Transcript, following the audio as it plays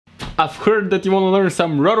I've heard that you want to learn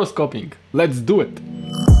some rotoscoping. Let's do it!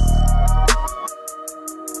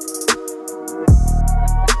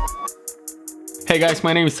 Hey guys,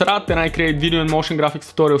 my name is Rat and I create video and motion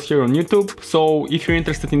graphics tutorials here on YouTube. So if you're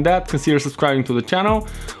interested in that, consider subscribing to the channel.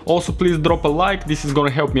 Also, please drop a like, this is gonna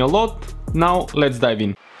help me a lot. Now, let's dive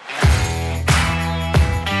in.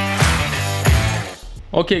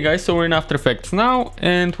 Okay guys, so we're in After Effects now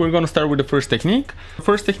and we're gonna start with the first technique.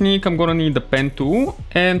 First technique, I'm gonna need the pen tool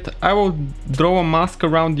and I will draw a mask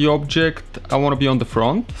around the object I wanna be on the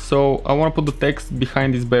front. So I wanna put the text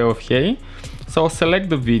behind this bale of hay. So I'll select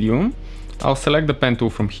the video, I'll select the pen tool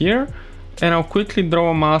from here and I'll quickly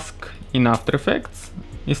draw a mask in After Effects.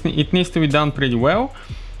 It needs to be done pretty well.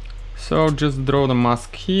 So just draw the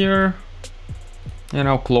mask here and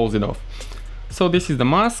I'll close it off. So this is the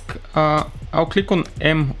mask. I'll click on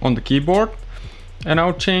M on the keyboard and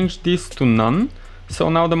I'll change this to none. So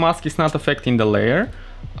now the mask is not affecting the layer.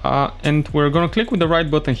 And we're gonna click with the right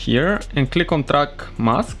button here and click on track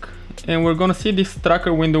mask. And we're gonna see this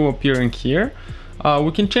tracker window appearing here.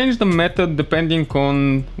 We can change the method depending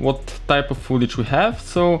on what type of footage we have.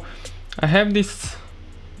 So I have this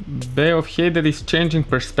bale of hay that is changing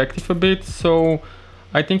perspective a bit. So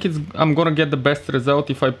I think I'm gonna get the best result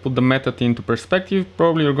if I put the method into perspective.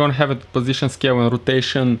 Probably you're gonna have a position, scale and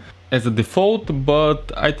rotation as a default,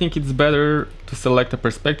 but I think it's better to select a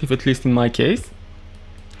perspective, at least in my case.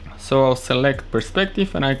 So I'll select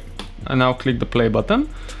perspective and I'll click the play button.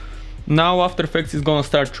 Now After Effects is gonna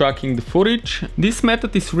start tracking the footage. This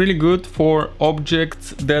method is really good for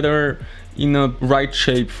objects that are in a right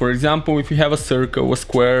shape. For example, if you have a circle, a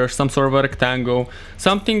square, some sort of a rectangle,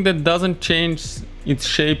 something that doesn't change its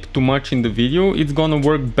shape too much in the video, it's gonna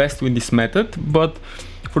work best with this method. But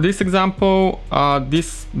for this example,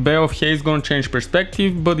 this bale of hay is gonna change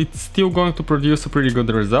perspective, but it's still going to produce a pretty good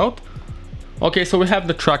result. Okay, so we have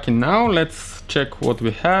the tracking now. Let's check what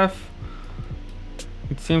we have.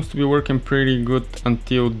 It seems to be working pretty good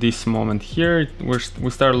until this moment here.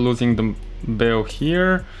 We start losing the bale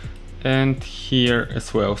here and here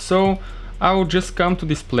as well. So I will just come to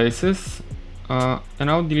these places and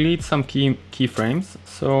I'll delete some keyframes.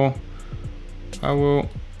 So I'll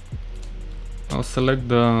select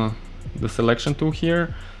the selection tool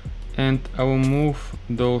here and I will move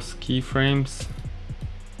those keyframes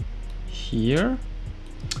here.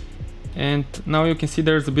 And now you can see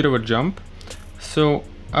there's a bit of a jump. So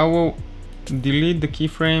I will delete the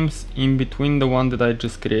keyframes in between the one that I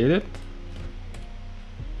just created.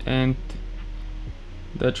 And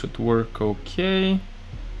that should work okay.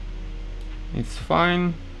 It's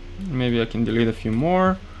fine. Maybe I can delete a few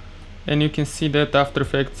more. And you can see that After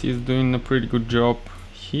Effects is doing a pretty good job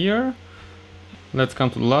here. Let's come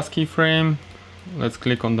to the last keyframe. Let's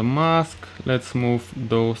click on the mask. Let's move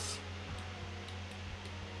those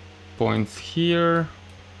points here.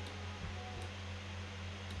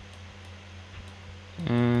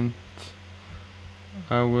 And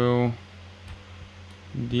I will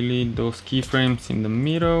delete those keyframes in the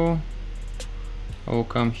middle. I will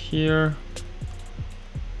come here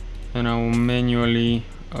and I will manually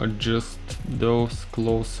adjust those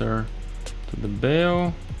closer to the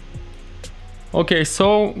bale. Okay,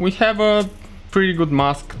 so we have a pretty good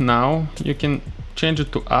mask now. You can change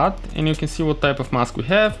it to add and you can see what type of mask we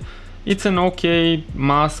have. It's an okay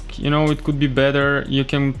mask, you know, it could be better. You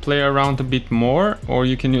can play around a bit more or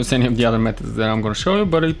you can use any of the other methods that I'm going to show you,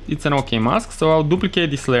 but it's an okay mask. So I'll duplicate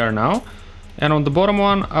this layer now and on the bottom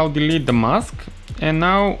one I'll delete the mask and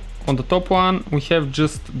now on the top one we have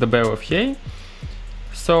just the bale of hay.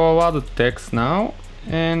 So I'll add the text now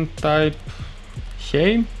and type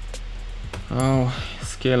hay. I'll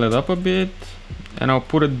scale it up a bit and I'll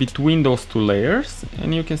put it between those two layers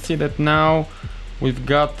and you can see that now we've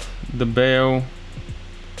got the bale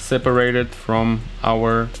separated from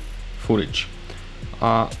our footage.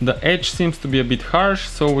 The edge seems to be a bit harsh,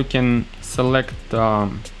 so we can select the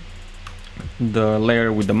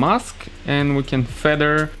layer with the mask and we can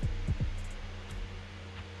feather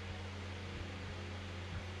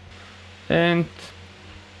and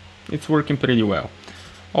it's working pretty well.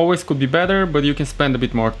 Always could be better, but you can spend a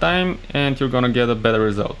bit more time and you're gonna get a better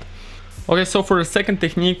result. Okay, so for the second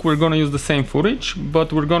technique we're gonna use the same footage,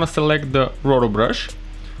 but we're gonna select the RotoBrush.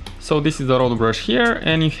 So this is the RotoBrush here,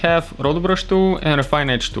 and you have RotoBrush tool and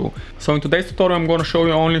Refine Edge tool. So in today's tutorial I'm gonna show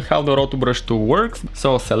you only how the RotoBrush tool works.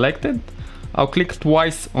 So I'll select it, I'll click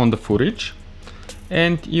twice on the footage,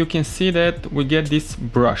 and you can see that we get this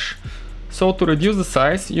brush. So to reduce the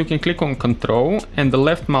size, you can click on Control and the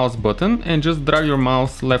left mouse button and just drag your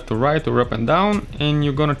mouse left to right or up and down, and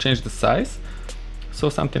you're gonna change the size. So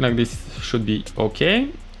something like this should be okay.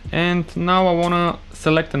 And now I want to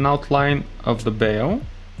select an outline of the veil,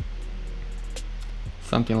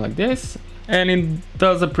 something like this, and it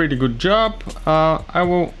does a pretty good job. I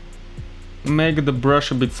will make the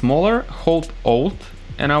brush a bit smaller, hold Alt,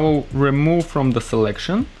 and I will remove from the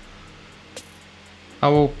selection. I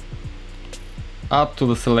will add to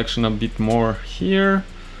the selection a bit more here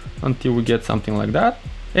until we get something like that.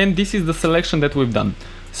 And this is the selection that we've done.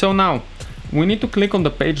 So now we need to click on the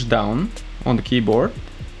page down on the keyboard.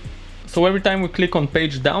 So every time we click on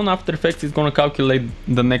page down, After Effects is going to calculate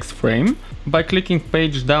the next frame. By clicking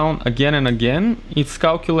page down again and again, it's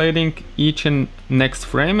calculating each and next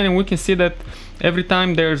frame, and we can see that every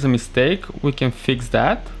time there's a mistake, we can fix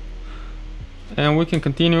that. And we can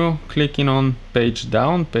continue clicking on page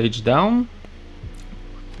down,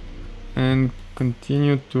 and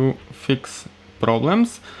continue to fix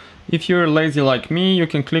problems. If you're lazy like me, you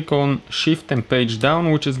can click on Shift and page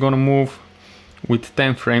down, which is going to move with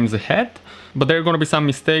 10 frames ahead, but there are going to be some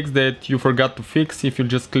mistakes that you forgot to fix if you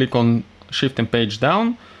just click on Shift and page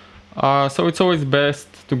down. So it's always best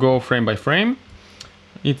to go frame by frame.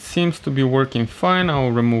 It seems to be working fine. I'll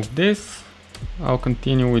remove this. I'll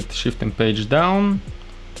continue with Shift and page down.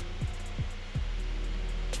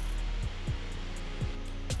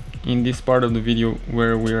 In this part of the video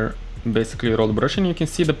where we're basically roto brushing, you can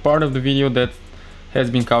see the part of the video that has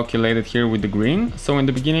been calculated here with the green. So in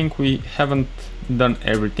the beginning we haven't done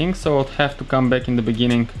everything, so I'll have to come back in the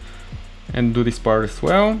beginning and do this part as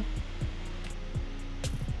well.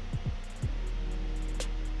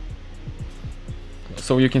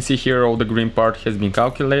 So you can see here all the green part has been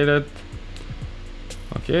calculated.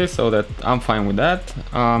 Okay, so that I'm fine with that.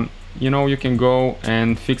 You know, you can go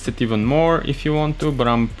and fix it even more if you want to, but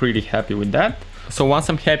I'm pretty happy with that. So once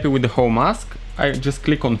I'm happy with the whole mask, I just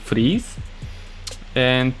click on freeze,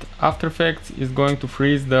 and After Effects is going to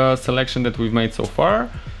freeze the selection that we've made so far.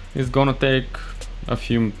 It's gonna take a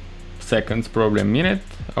few seconds, probably a minute.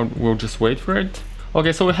 We'll just wait for it.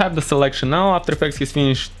 Okay, so we have the selection now. After Effects has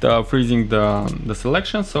finished freezing the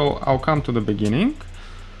selection, so I'll come to the beginning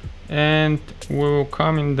and we'll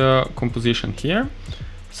come in the composition here.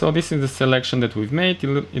 So this is the selection that we've made.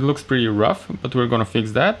 It looks pretty rough, but we're gonna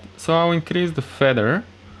fix that. So I'll increase the feather.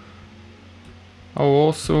 I'll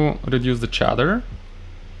also reduce the chatter.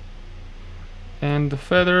 And the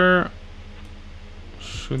feather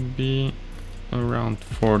should be around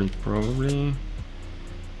 40 probably.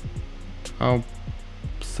 I'll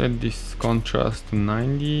set this contrast to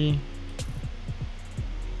 90.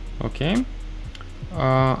 Okay.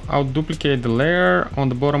 I'll duplicate the layer. On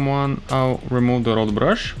the bottom one, I'll remove the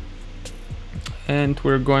RotoBrush. And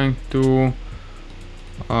we're going to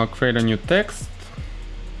create a new text.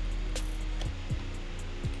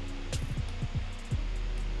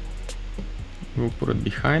 We'll put it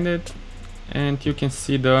behind it, and you can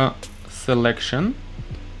see the selection.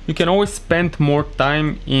 You can always spend more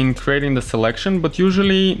time in creating the selection, but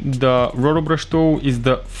usually the RotoBrush tool is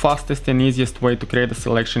the fastest and easiest way to create a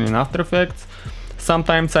selection in After Effects.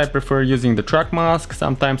 Sometimes I prefer using the track mask,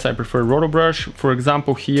 sometimes I prefer RotoBrush. For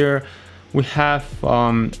example, here we have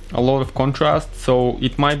a lot of contrast, so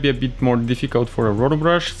it might be a bit more difficult for a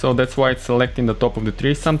RotoBrush, so that's why it's selecting the top of the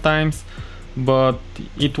tree sometimes, but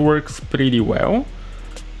it works pretty well.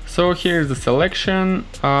 So here's the selection.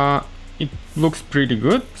 It looks pretty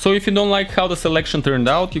good. So if you don't like how the selection turned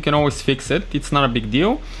out, you can always fix it. It's not a big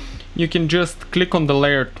deal. You can just click on the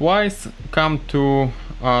layer twice, come to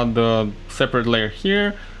the separate layer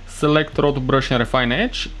here, select RotoBrush and Refine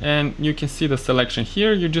Edge, and you can see the selection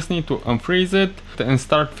here. You just need to unfreeze it and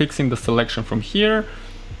start fixing the selection from here.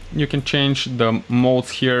 You can change the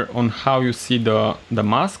modes here on how you see the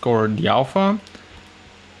mask or the alpha.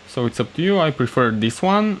 So it's up to you. I prefer this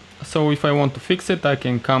one. So if I want to fix it, I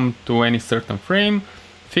can come to any certain frame,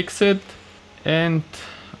 fix it, and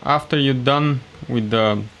after you're done with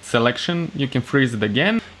the selection, you can freeze it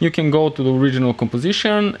again. You can go to the original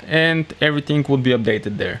composition and everything would be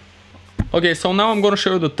updated there. Okay, so now I'm going to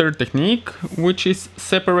show you the third technique, which is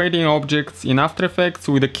separating objects in After Effects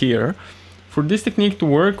with a keyer. For this technique to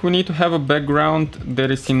work, we need to have a background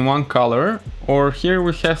that is in one color, or here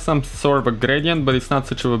we have some sort of a gradient, but it's not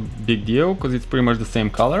such a big deal because it's pretty much the same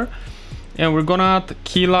color. And we're gonna add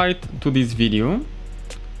Keylight to this video.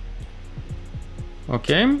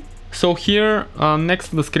 Okay, so here next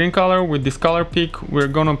to the screen color with this color pick, we're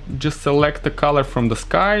gonna just select the color from the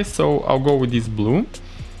sky. So I'll go with this blue,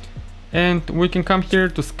 and we can come here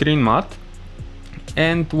to screen matte.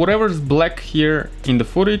 And whatever's black here in the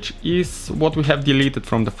footage is what we have deleted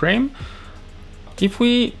from the frame. If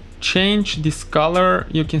we change this color,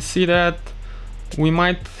 you can see that we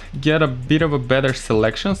might get a bit of a better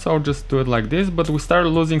selection, so I'll just do it like this, but we start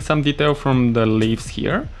losing some detail from the leaves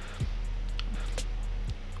here.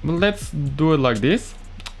 But let's do it like this,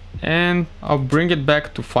 and I'll bring it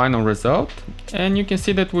back to final result, and you can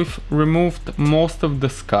see that we've removed most of the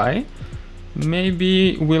sky.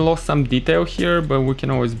 Maybe we lost some detail here, but we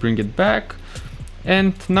can always bring it back.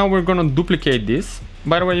 And now we're gonna duplicate this.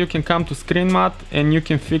 By the way, you can come to screen matte and you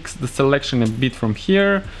can fix the selection a bit from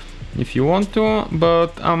here if you want to,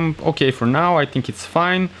 but I'm okay for now. I think it's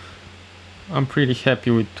fine. I'm pretty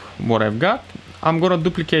happy with what I've got. I'm gonna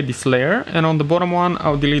duplicate this layer, and on the bottom one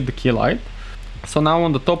I'll delete the Keylight. So now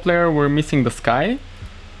on the top layer we're missing the sky,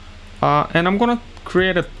 and I'm gonna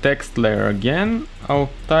create a text layer again. I'll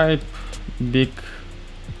type big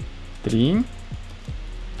 3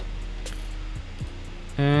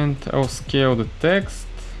 and I'll scale the text,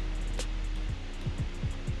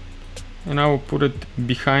 and I will put it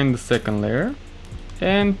behind the second layer.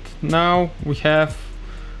 And now we have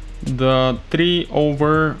the 3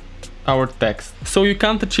 over our text. So you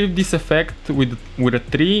can't achieve this effect with a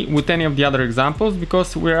 3 with any of the other examples,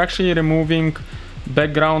 because we're actually removing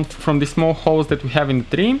background from the small holes that we have in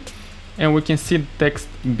the tree, and we can see the text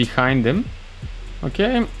behind them.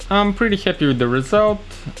 Okay, I'm pretty happy with the result.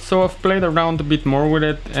 So I've played around a bit more with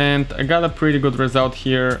it, and I got a pretty good result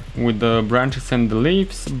here with the branches and the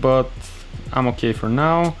leaves, but I'm okay for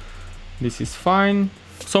now. This is fine.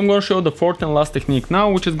 So I'm going to show the fourth and last technique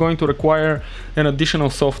now, which is going to require an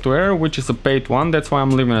additional software, which is a paid one. That's why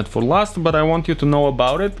I'm leaving it for last, but I want you to know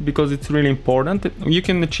about it because it's really important. You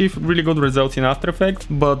can achieve really good results in After Effects,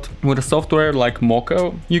 but with a software like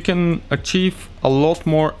Mocha, you can achieve a lot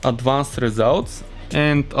more advanced results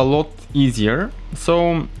and a lot easier.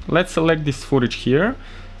 So let's select this footage here,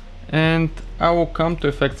 and I will come to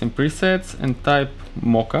Effects and Presets and type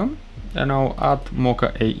Mocha, and I'll add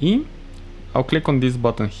Mocha AE. I'll click on this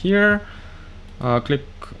button here, click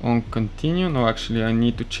on continue. No, actually I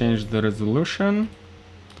need to change the resolution.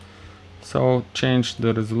 So I'll change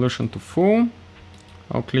the resolution to full.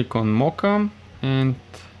 I'll click on Mocha, and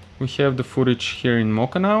we have the footage here in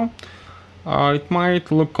Mocha now. It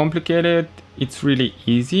might look complicated. It's really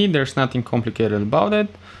easy. There's nothing complicated about it.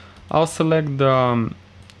 I'll select the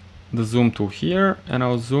zoom tool here, and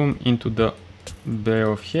I'll zoom into the Bay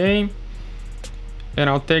of Hay. And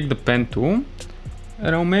I'll take the pen tool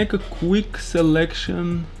and I'll make a quick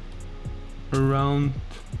selection around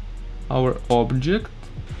our object.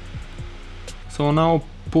 So now I'll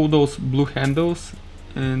pull those blue handles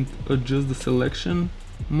and adjust the selection.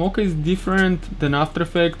 Mocha is different than After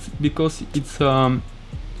Effects because it's a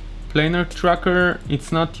planar tracker.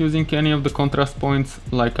 It's not using any of the contrast points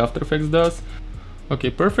like After Effects does. Okay,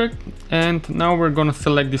 perfect. And now we're gonna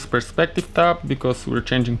select this perspective tab because we're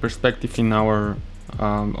changing perspective in our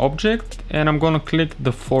object, and I'm gonna click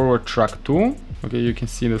the forward track tool. Okay, you can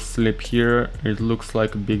see the slip here. It looks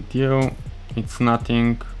like a big deal. It's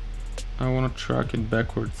nothing. I want to track it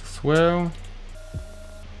backwards as well.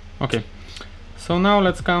 Okay, so now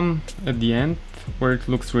let's come at the end where it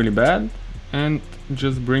looks really bad and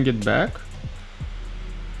just bring it back.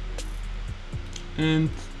 And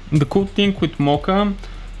the cool thing with Mocha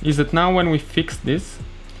is that now when we fix this,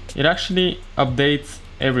 it actually updates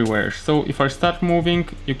everywhere. So if I start moving,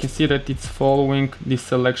 you can see that it's following this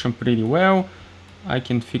selection pretty well. I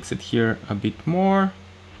can fix it here a bit more,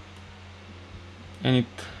 and it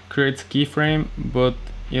creates a keyframe, but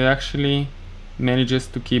it actually manages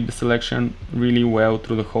to keep the selection really well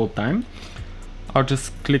through the whole time. I'll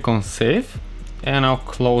just click on save and I'll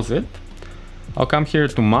close it. I'll come here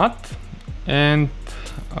to matte and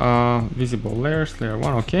visible layers, layer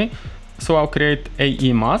 1, okay. So I'll create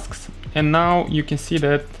AE masks, and now you can see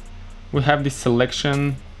that we have this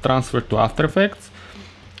selection transferred to After Effects.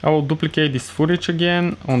 I will duplicate this footage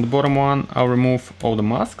again. On the bottom one, I'll remove all the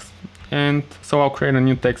masks, and so I'll create a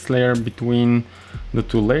new text layer between the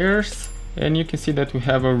two layers, and you can see that we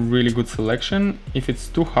have a really good selection. If it's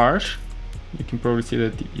too harsh, you can probably see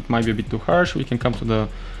that it might be a bit too harsh. We can come to the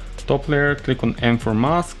top layer, click on M for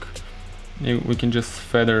mask. We can just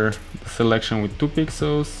feather the selection with 2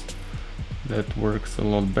 pixels. That works a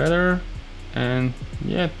lot better, and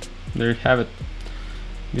yeah, there you have it.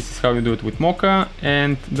 This is how you do it with Mocha.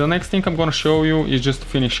 And the next thing I'm gonna show you is just to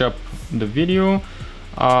finish up the video.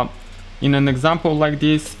 In an example like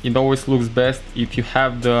this, it always looks best if you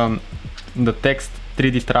have the text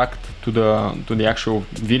 3D tracked to the actual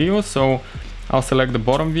video. So I'll select the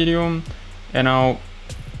bottom video and I'll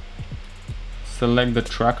select the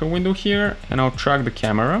tracker window here, and I'll track the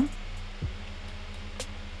camera.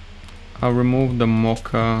 I'll remove the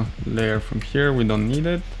Mocha layer from here, we don't need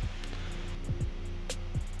it.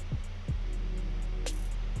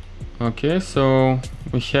 Okay, so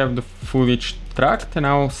we have the footage tracked, and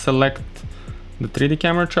I'll select the 3D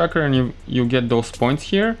camera tracker, and you get those points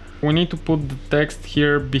here. We need to put the text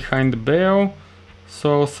here behind the veil,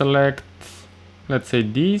 so select, let's say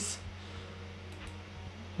these,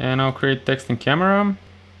 and I'll create text in camera.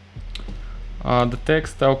 The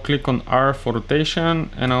text, I'll click on R for rotation,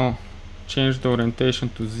 and I'll change the orientation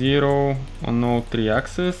to 0 on all 3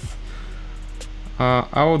 axes.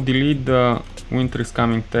 I will delete the winter is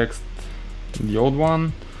coming text, the old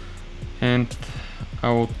one, and I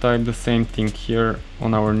will type the same thing here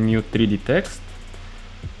on our new 3D text.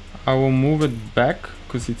 I will move it back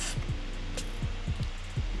because it's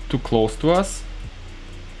too close to us.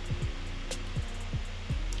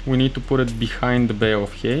 We need to put it behind the veil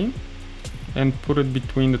of hay and put it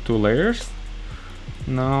between the 2 layers.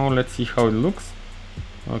 Now let's see how it looks.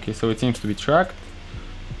 Okay, so it seems to be tracked.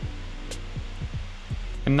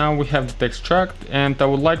 And now we have the text tracked, and I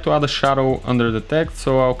would like to add a shadow under the text,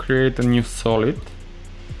 so I'll create a new solid.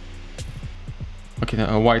 Okay,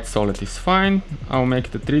 a white solid is fine. I'll make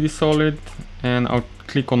it a 3D solid, and I'll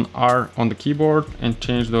click on R on the keyboard and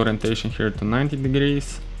change the orientation here to 90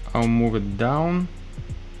 degrees. I'll move it down,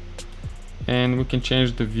 and we can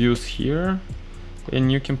change the views here,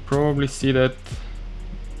 and you can probably see that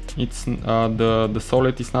it's the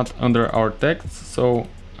solid is not under our text, so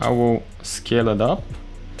I will scale it up.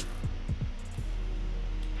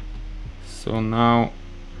 So now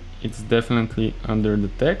it's definitely under the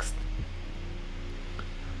text.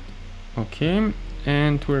 Okay,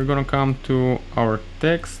 and we're gonna come to our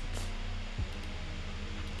text.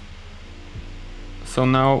 So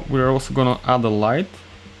now we're also gonna add a light.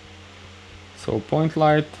 So point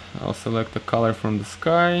light, I'll select the color from the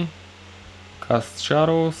sky, cast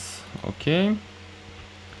shadows, okay.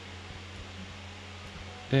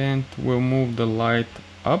 And we'll move the light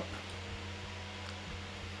up,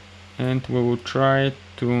 and we will try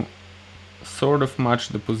to sort of match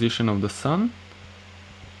the position of the sun.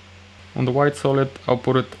 On the white solid, I'll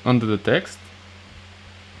put it under the text.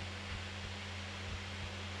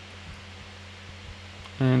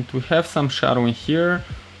 And we have some shadow in here,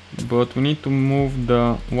 but we need to move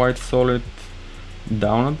the white solid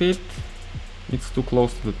down a bit. It's too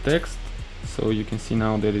close to the text, so you can see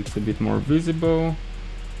now that it's a bit more visible.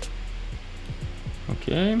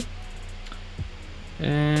 Okay.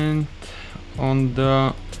 And on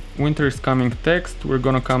the winter is coming text, we're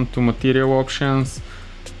gonna come to material options,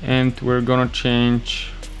 and we're gonna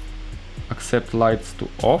change accept lights to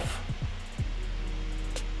off,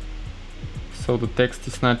 so the text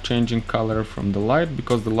is not changing color from the light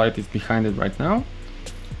because the light is behind it right now.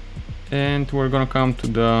 And we're gonna come to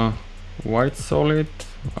the white solid,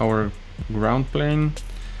 our ground plane,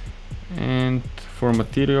 and for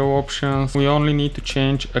material options we only need to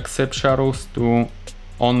change accept shadows to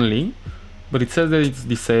only, but it says that it's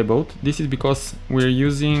disabled. This is because we're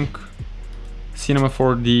using Cinema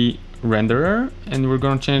 4D renderer, and we're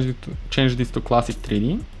gonna change this to classic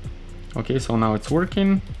 3D. Okay, so now it's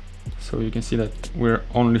working, so you can see that we're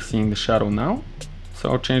only seeing the shadow now.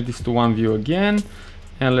 So I'll change this to one view again,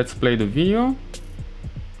 and let's play the video.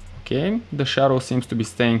 Okay, the shadow seems to be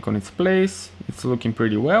staying on its place. It's looking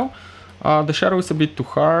pretty well. The shadow is a bit too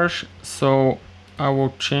harsh, so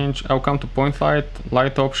I'll come to point light,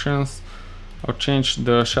 light options. I'll change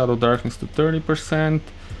the shadow darkness to 30%,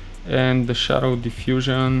 and the shadow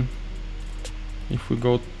diffusion, if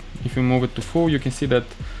we move it to full, you can see that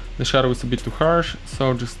the shadow is a bit too harsh, so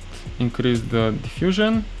I'll just increase the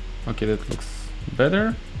diffusion. Okay, that looks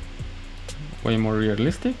better, way more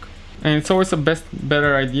realistic. And it's always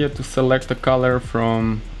better idea to select a color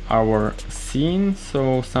from our scene,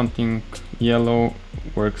 so something yellow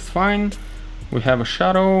works fine. We have a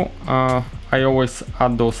shadow. I always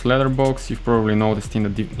add those letterbox, you've probably noticed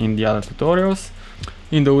in the other tutorials.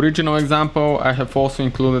 In the original example, I have also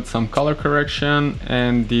included some color correction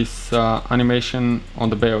and this animation on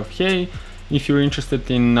the veil of hay. If you're interested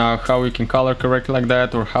in how you can color correct like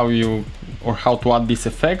that, or how to add this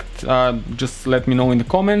effect, just let me know in the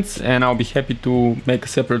comments, and I'll be happy to make a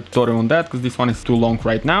separate tutorial on that, because this one is too long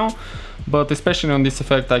right now. But especially on this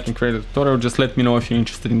effect, I can create a tutorial. Just let me know if you're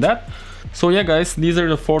interested in that. So yeah guys, these are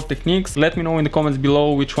the 4 techniques. Let me know in the comments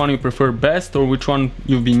below which one you prefer best, or which one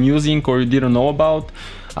you've been using or you didn't know about.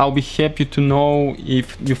 I'll be happy to know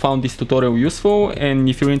if you found this tutorial useful, and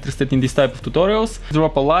if you're interested in this type of tutorials,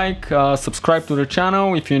 drop a like, subscribe to the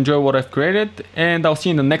channel if you enjoy what I've created, and I'll see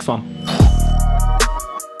you in the next one.